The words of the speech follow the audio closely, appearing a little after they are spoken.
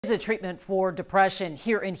Is a treatment for depression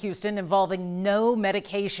here in Houston involving no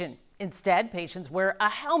medication. Instead, patients wear a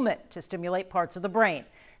helmet to stimulate parts of the brain.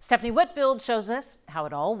 Stephanie Whitfield shows us how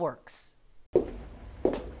it all works.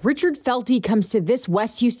 Richard Felty comes to this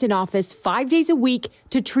West Houston office 5 days a week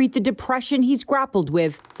to treat the depression he's grappled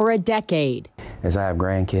with for a decade. As I have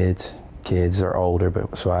grandkids, kids are older,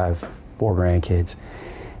 but so I have 4 grandkids,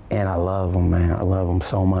 and I love them, man. I love them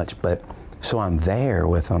so much. But so I'm there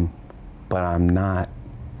with them, but I'm not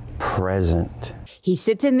present. He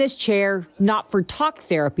sits in this chair not for talk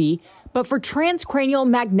therapy, but for transcranial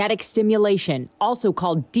magnetic stimulation, also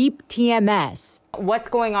called deep TMS. What's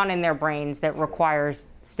going on in their brains that requires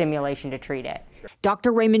stimulation to treat it?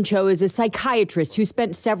 Dr. Raymond Cho is a psychiatrist who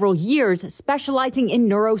spent several years specializing in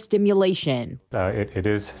neurostimulation. It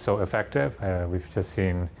is so effective. We've just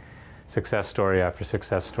seen success story after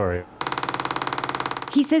success story.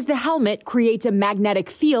 He says the helmet creates a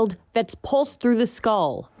magnetic field that's pulsed through the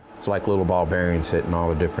skull. It's like little ball bearings hitting all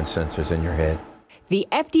the different sensors in your head. The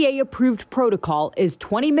FDA-approved protocol is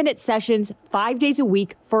 20-minute sessions 5 days a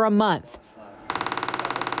week for a month,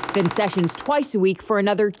 then sessions twice a week for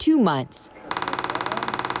another 2 months.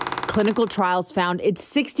 Clinical trials found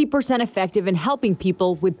it's 60% effective in helping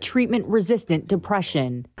people with treatment-resistant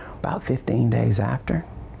depression. About 15 days after,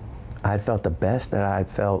 I felt the best that I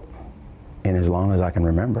felt in as long as I can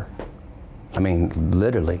remember. I mean,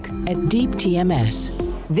 literally. At Deep TMS.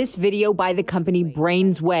 This video by the company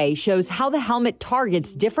Brain's Way shows how the helmet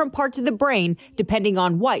targets different parts of the brain depending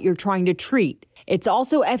on what you're trying to treat. It's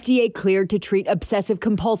also FDA cleared to treat obsessive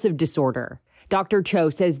compulsive disorder. Dr. Cho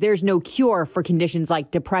says there's no cure for conditions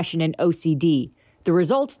like depression and OCD. The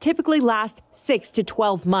results typically last 6 to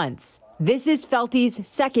 12 months. This is Felty's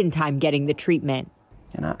second time getting the treatment.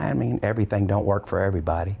 And I mean, everything don't work for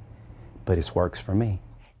everybody, but it works for me.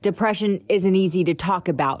 Depression isn't easy to talk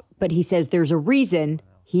about, but he says there's a reason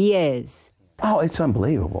he is. Oh, it's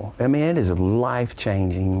unbelievable. I mean, it is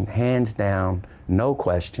life-changing, hands down, no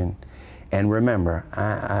question. And remember,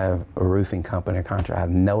 I have a roofing company contract. I have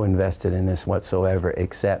no invested in this whatsoever,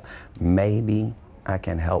 except maybe I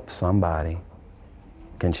can help somebody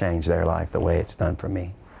can change their life the way it's done for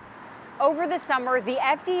me. Over the summer, the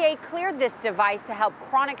FDA cleared this device to help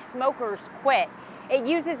chronic smokers quit. It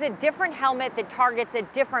uses a different helmet that targets a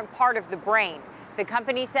different part of the brain. The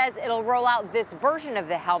company says it'll roll out this version of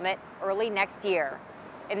the helmet early next year.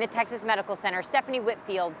 In the Texas Medical Center, Stephanie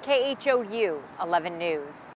Whitfield, KHOU 11 News.